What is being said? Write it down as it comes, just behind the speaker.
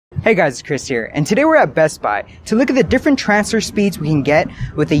Hey guys, it's Chris here, and today we're at Best Buy to look at the different transfer speeds we can get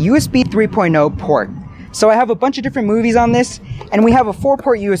with a USB 3.0 port. So I have a bunch of different movies on this, and we have a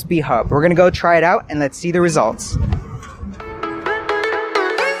 4-port USB hub. We're gonna go try it out, and let's see the results.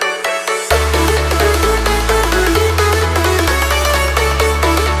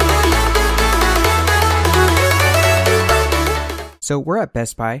 So we're at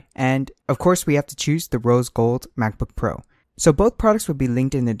Best Buy, and of course we have to choose the Rose Gold MacBook Pro. So both products will be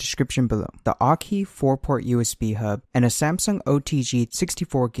linked in the description below. The AUKEY 4-port USB hub and a Samsung OTG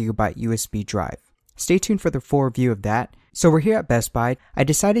 64GB USB drive. Stay tuned for the full review of that. So we're here at Best Buy. I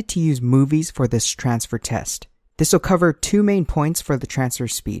decided to use movies for this transfer test. This will cover two main points for the transfer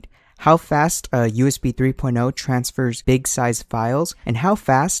speed. How fast a USB 3.0 transfers big size files, and how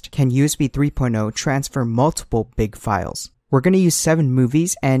fast can USB 3.0 transfer multiple big files. We're going to use 7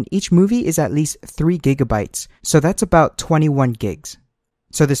 movies, and each movie is at least 3 gigabytes, so that's about 21 gigs.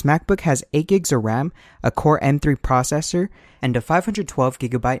 So this MacBook has 8 gigs of RAM, a Core M3 processor, and a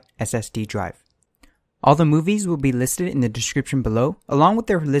 512GB SSD drive. All the movies will be listed in the description below, along with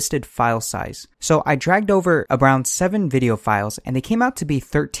their listed file size. So I dragged over around 7 video files, and they came out to be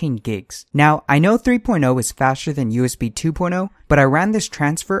 13 gigs. Now, I know 3.0 is faster than USB 2.0, but I ran this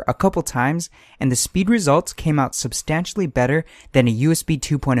transfer a couple times, and the speed results came out substantially better than a USB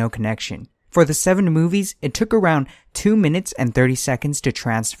 2.0 connection. For the 7 movies, it took around 2 minutes and 30 seconds to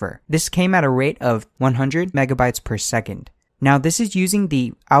transfer. This came at a rate of 100 megabytes per second. Now this is using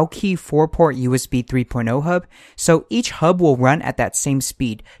the AUKEY 4-port USB 3.0 hub, so each hub will run at that same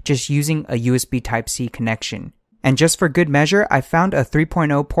speed, just using a USB Type-C connection. And just for good measure, I found a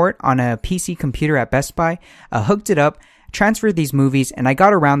 3.0 port on a PC computer at Best Buy, hooked it up, transferred these movies, and I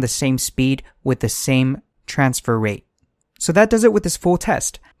got around the same speed with the same transfer rate. So that does it with this full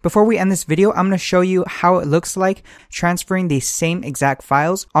test. Before we end this video, I'm going to show you how it looks like transferring these same exact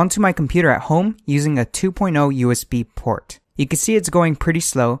files onto my computer at home using a 2.0 USB port. You can see it's going pretty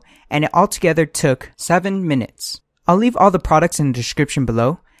slow, and it altogether took 7 minutes. I'll leave all the products in the description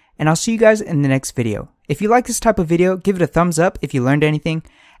below, and I'll see you guys in the next video. If you like this type of video, give it a thumbs up if you learned anything,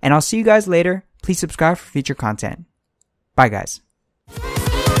 and I'll see you guys later. Please subscribe for future content. Bye guys.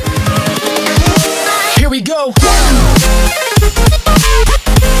 Here we go.